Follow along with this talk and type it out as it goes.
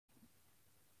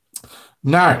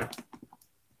Now,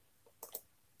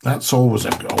 that's always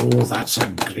that's a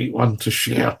great one to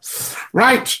share.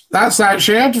 Right, that's that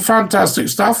shared. Fantastic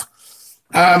stuff.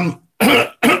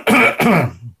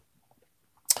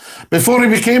 Before he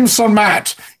became Sir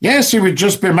Matt, yes, he would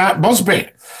just be Matt Busby.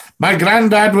 My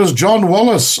granddad was John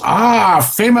Wallace. Ah,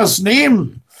 famous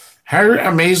name. How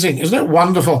amazing. Isn't it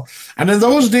wonderful? And in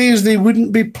those days, they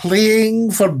wouldn't be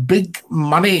playing for big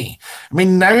money. I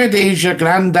mean, nowadays, your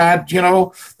granddad, you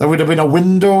know, there would have been a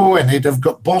window and he'd have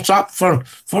got bought up for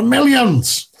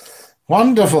millions.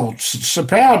 Wonderful.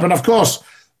 Superb. And of course,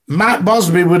 Matt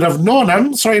Busby would have known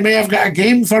him, so he may have got a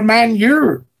game for Man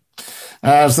U.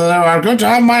 So I'm going to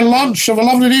have my lunch. Have a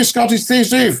lovely day, Scotty. Stay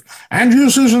safe. And you,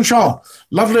 Susan Shaw.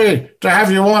 Lovely to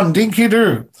have you on.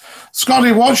 Dinky-Doo.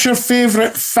 Scotty, what's your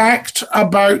favourite fact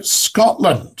about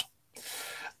Scotland?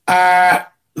 That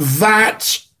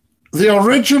the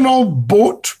original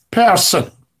boat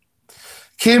person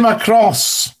came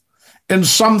across in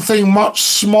something much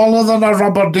smaller than a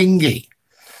rubber dinghy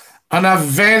on a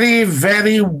very,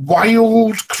 very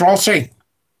wild crossing,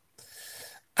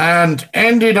 and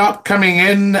ended up coming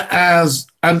in as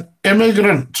an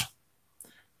immigrant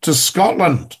to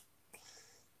Scotland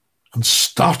and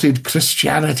started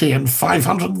Christianity in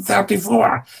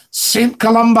 534. St.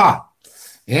 Columba.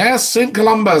 Yes, St.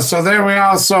 Columba. So there we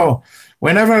are. So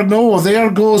we never know. There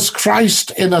goes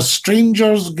Christ in a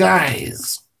stranger's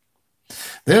guise.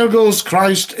 There goes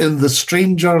Christ in the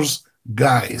stranger's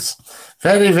guise.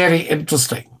 Very, very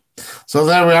interesting. So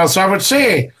there we are. So I would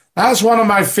say that's one of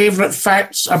my favourite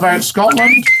facts about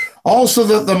Scotland. Also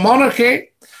that the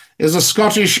monarchy is a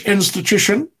Scottish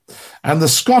institution, and the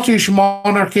Scottish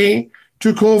monarchy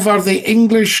took over the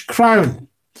English crown.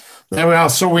 There we are.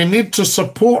 So we need to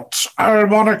support our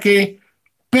monarchy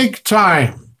big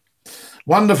time.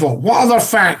 Wonderful. What other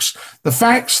facts? The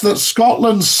facts that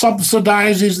Scotland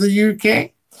subsidises the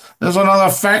UK. There's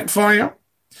another fact for you.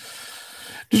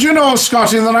 Did you know,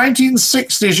 Scotty, in the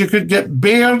 1960s you could get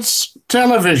Baird's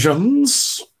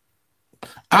televisions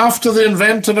after the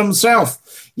inventor himself?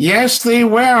 Yes, they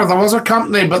were. There was a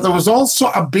company, but there was also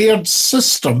a Baird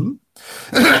system.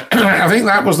 I think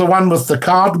that was the one with the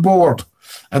cardboard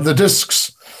and the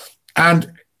discs.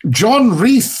 And John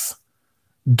Reith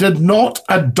did not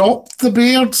adopt the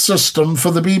Baird system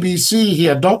for the BBC. He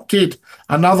adopted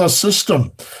another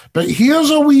system. But here's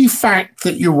a wee fact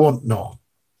that you won't know.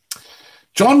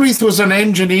 John Reith was an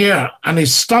engineer, and he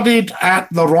studied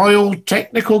at the Royal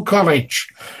Technical College,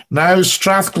 now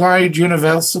Strathclyde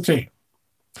University.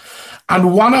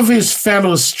 And one of his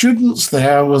fellow students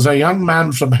there was a young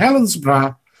man from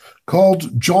Helensburgh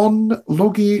called John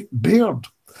Logie Baird.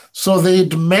 So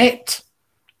they'd met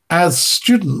as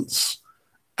students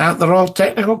at the Royal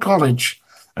Technical College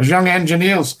as young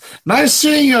engineers. Nice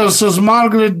seeing you, says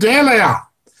Margaret Delia.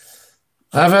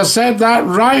 Have I said that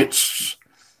right?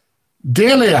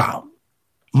 Delia.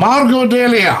 Margot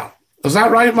Delia. Is that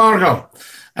right, Margot?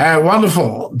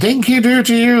 Wonderful. Dinky-Doo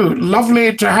to you.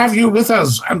 Lovely to have you with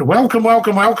us. And welcome,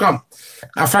 welcome, welcome.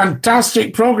 A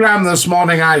fantastic program this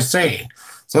morning, I say.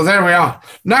 So there we are.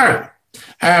 Now,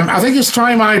 I think it's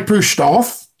time I pushed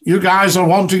off. You guys are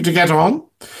wanting to get on.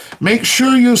 Make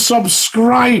sure you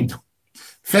subscribe.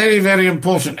 Very, very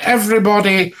important.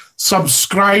 Everybody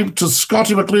subscribe to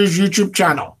Scottie McClue's YouTube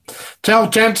channel. Tell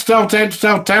 10 to tell 10 to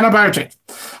tell 10 about it.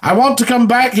 I want to come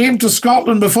back home to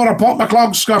Scotland before I pop my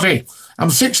clogs, Scotty. I'm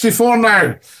 64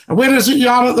 now. And where is it you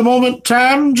are at the moment,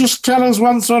 Tam? Just tell us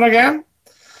once or again.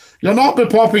 You'll not be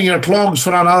popping your clogs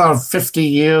for another 50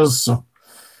 years. So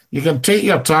you can take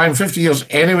your time, 50 years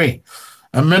anyway.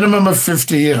 A minimum of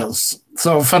 50 years.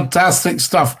 So fantastic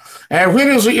stuff.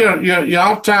 Where is it you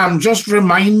are, Tam? Just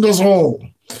remind us all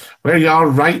where you are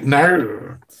right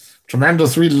now.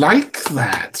 Tremendous. We like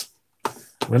that.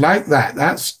 We like that.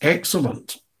 That's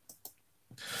excellent.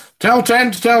 Tell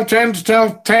 10 to tell 10 to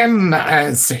tell 10,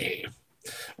 I say.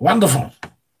 Wonderful.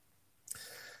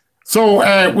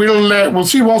 So we'll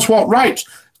see what's what. Right.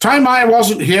 Time I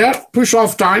wasn't here. Push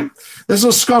off time. This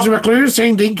is Scottie McClue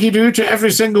saying Dinky-Doo to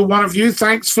every single one of you.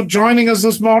 Thanks for joining us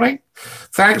this morning.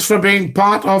 Thanks for being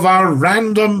part of our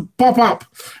random pop-up.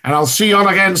 And I'll see you all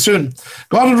again soon.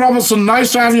 Gordon Robertson,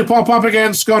 nice to have you pop up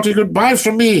again, Scotty. Goodbye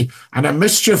from me and a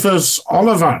mischievous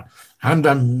Oliver and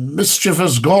a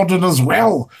mischievous Gordon as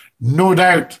well, no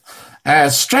doubt.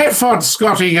 Stretford,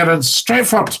 Scotty, you're in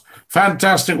Stretford.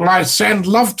 Fantastic. Well, I send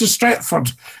love to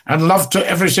Stretford and love to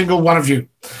every single one of you.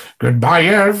 Goodbye,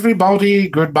 everybody.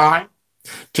 Goodbye.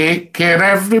 Take care,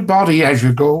 everybody, as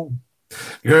you go.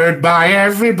 Goodbye,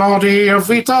 everybody. Auf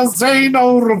Wiedersehen,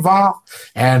 au revoir,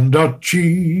 and a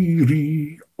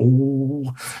cheerio.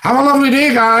 Have a lovely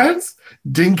day, guys.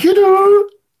 Dinky-Doo.